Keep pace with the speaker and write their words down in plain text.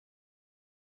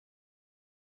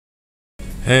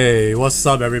Hey, what's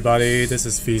up everybody? This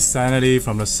is Sanity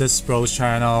from the CISBROS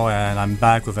channel, and I'm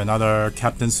back with another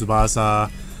Captain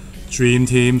Tsubasa Dream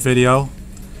Team video.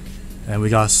 And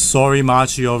we got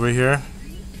Sorimachi over here.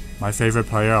 My favorite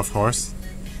player, of course.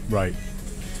 Right.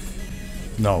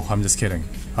 No, I'm just kidding.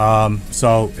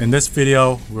 So in this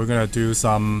video, we're gonna do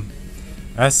some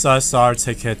SSR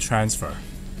ticket transfer.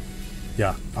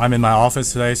 Yeah, I'm in my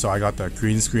office today, so I got the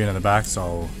green screen in the back,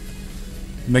 so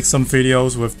make some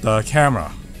videos with the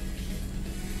camera.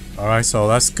 Alright, so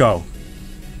let's go.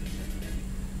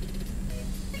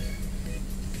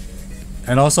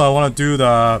 And also I want to do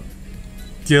the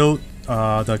guild,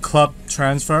 the club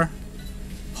transfer.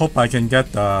 Hope I can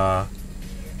get the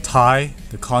Thai,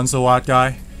 the console art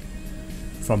guy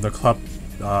from the club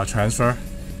transfer.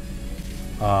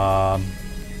 Yeah,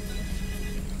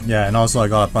 and also I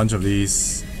got a bunch of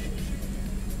these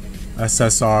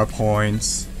SSR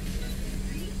points.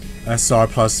 SR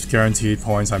plus guaranteed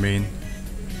points, I mean.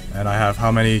 And I have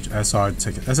how many SSR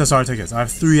tickets? I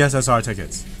have 3 SSR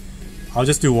tickets. I'll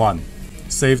just do one.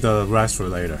 Save the rest for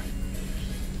later.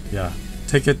 Yeah.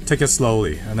 Take it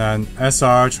slowly. And then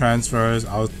SR transfers,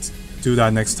 I'll do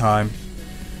that next time.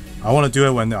 I want to do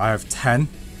it when I have 10,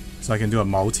 so I can do a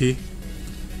multi.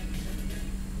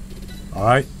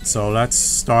 Alright, so let's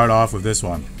start off with this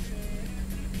one.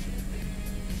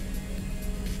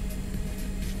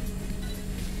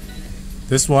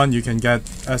 This one you can get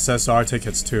SSR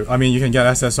tickets too. I mean, you can get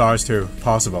SSRs too.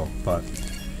 Possible, but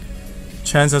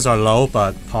chances are low,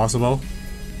 but possible.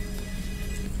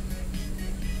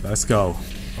 Let's go.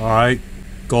 Alright.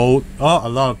 Gold. Oh, a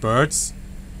lot of birds.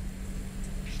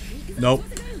 Nope.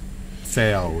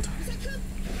 Failed.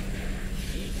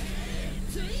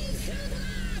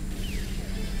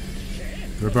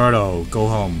 Roberto, go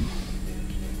home.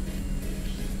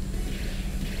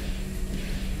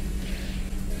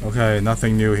 Okay,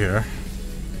 nothing new here.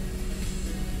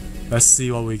 Let's see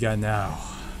what we get now.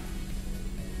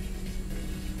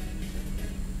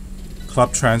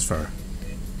 Club transfer.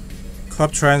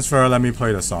 Club transfer, let me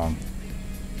play the song.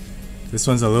 This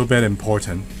one's a little bit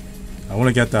important. I want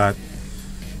to get that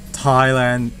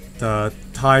the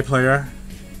Thai player,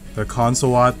 the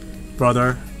console art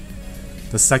brother,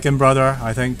 the second brother,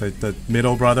 I think, the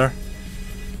middle brother.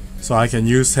 So I can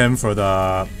use him for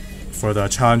the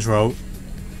challenge road.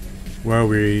 Where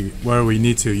we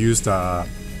need to use the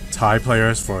Thai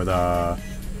players for the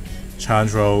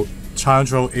challenge road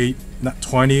 8, not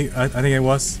 20, I think it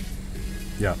was.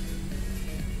 Yeah.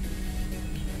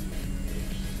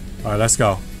 Alright, let's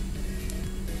go.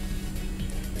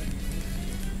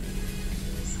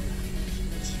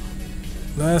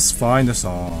 Let's find the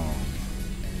song.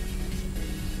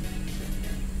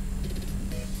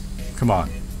 Come on,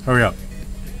 hurry up.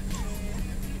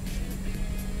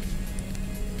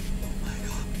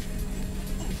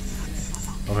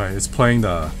 Okay, it's playing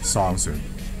the song soon.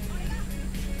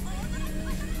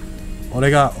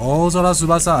 Orega Ozora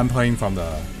Tsubasa. I'm playing from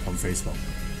Facebook.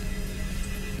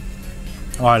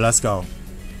 Alright, let's go.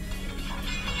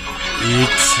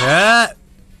 Iche!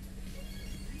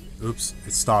 Oops,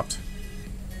 it stopped.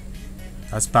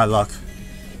 That's bad luck.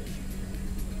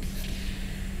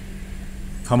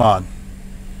 Come on.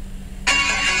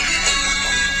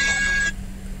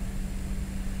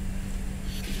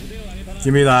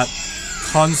 Give me that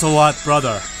console art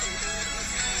brother.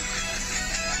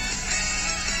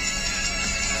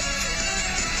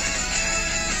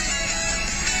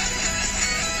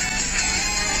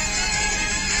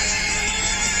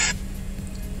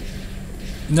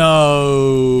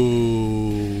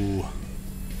 No.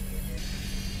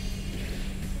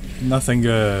 Nothing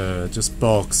good. Just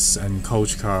books and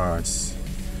coach cards.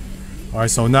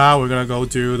 Alright, so now we're gonna go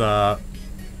do the...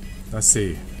 Let's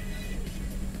see.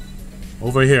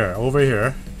 Over here.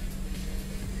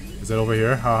 Is it over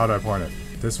here? How do I point it?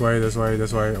 This way,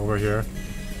 over here.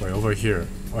 Wait, over here.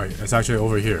 Wait, it's actually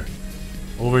over here.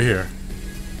 Over here.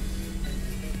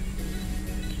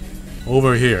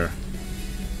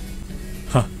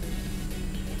 Huh.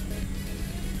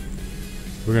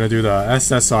 We're gonna do the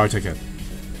SSR ticket.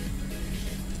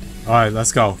 Alright,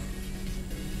 let's go.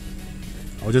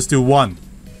 I'll just do one.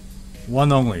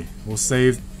 One only. We'll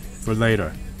save for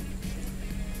later.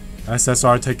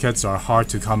 SSR tickets are hard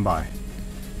to come by,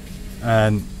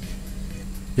 and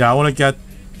yeah, I want to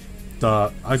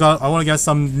get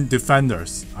some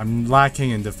defenders. I'm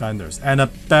lacking in defenders and a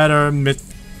better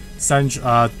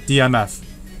DMF.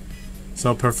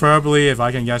 So preferably if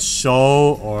I can get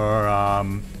Sho or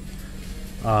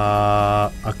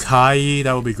Akai,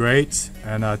 that would be great,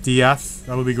 and DF,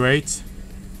 that would be great,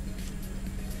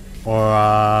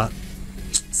 or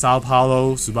Sao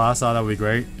Paulo Tsubasa, that would be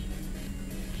great.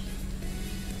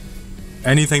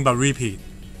 Anything but repeat.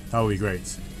 That would be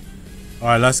great.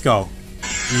 Alright, let's go.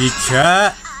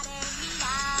 Ike!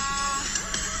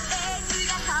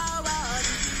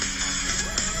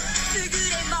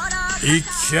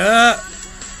 Ike!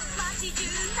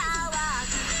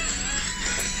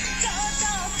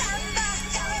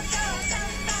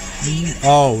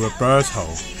 Oh, Roberto.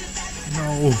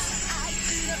 No.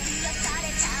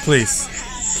 Please.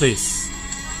 Please.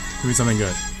 Give me something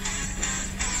good.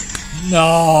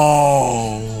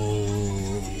 No.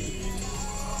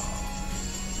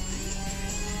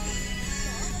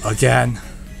 Again.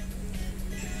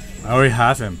 I already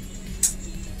have him.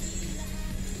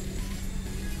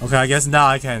 Okay, I guess now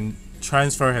I can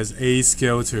transfer his A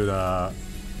skill to the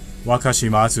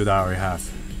Wakashimatsu that I already have.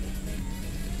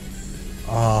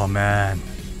 Oh man.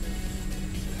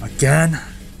 Again?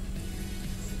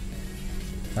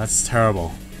 That's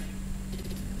terrible.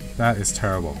 That is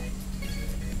terrible.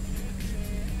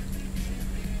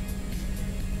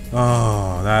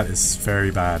 Oh, that is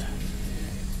very bad.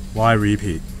 Why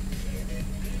repeat?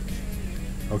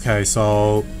 Okay,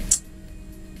 so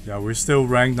yeah, we're still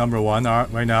ranked number 1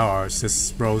 right now, our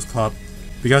CISBROS club,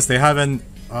 because they haven't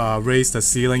raised the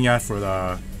ceiling yet for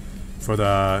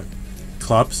the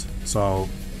clubs. So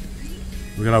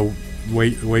we're gonna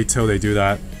wait till they do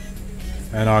that.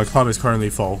 And our club is currently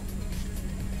full.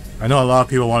 I know a lot of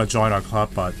people want to join our club,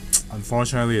 but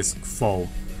unfortunately it's full.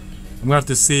 I'm gonna have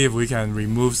to see if we can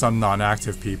remove some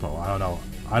non-active people. I don't know.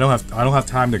 I don't have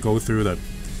time to go through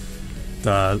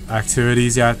the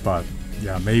activities yet, but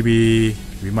yeah, maybe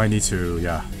we might need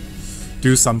to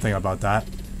do something about that.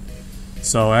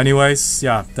 So anyways,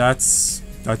 yeah, that's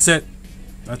it.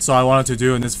 That's all I wanted to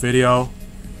do in this video.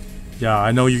 Yeah,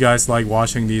 I know you guys like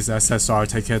watching these SSR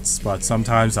tickets, but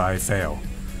sometimes I fail.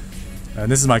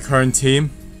 And this is my current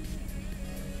team.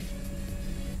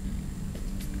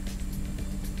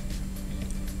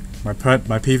 My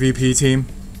PvP team.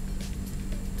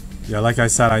 Yeah, like I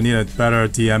said, I need a better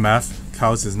DMF.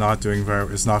 Kaos is not doing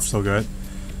it's not so good.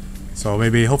 So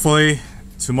maybe, hopefully,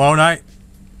 tomorrow night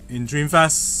in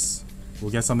Dreamfest,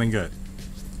 we'll get something good.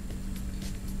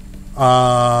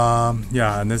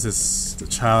 Yeah, and this is the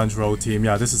Challenge Road team.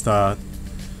 Yeah, this is the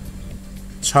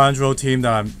Challenge Road team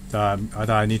that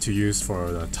I need to use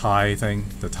for the Thai thing,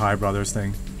 the Thai brothers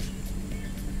thing.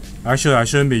 Actually, I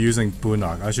shouldn't be using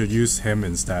Bunok. I should use him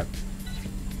instead.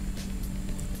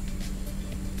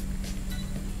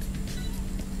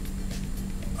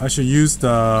 I should use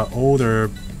the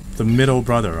middle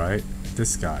brother, right?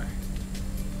 This guy.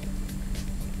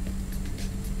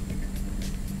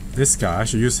 This guy, I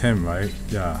should use him, right?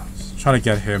 Yeah, trying to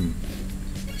get him.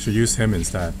 Should use him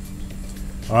instead.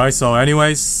 Alright, so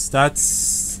anyways,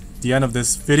 that's the end of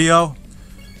this video.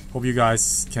 Hope you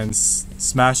guys can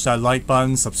smash that like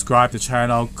button, subscribe to the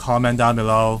channel, comment down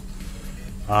below.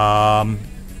 Tell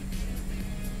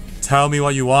me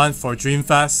what you want for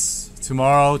Dreamfest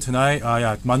tomorrow, tonight,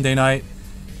 yeah, Monday night,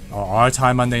 or our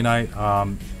time Monday night.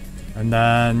 And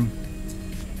then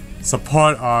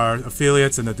support our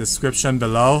affiliates in the description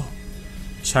below.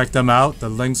 Check them out. The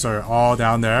links are all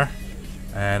down there.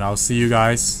 And I'll see you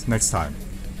guys next time.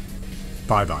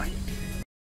 Bye bye.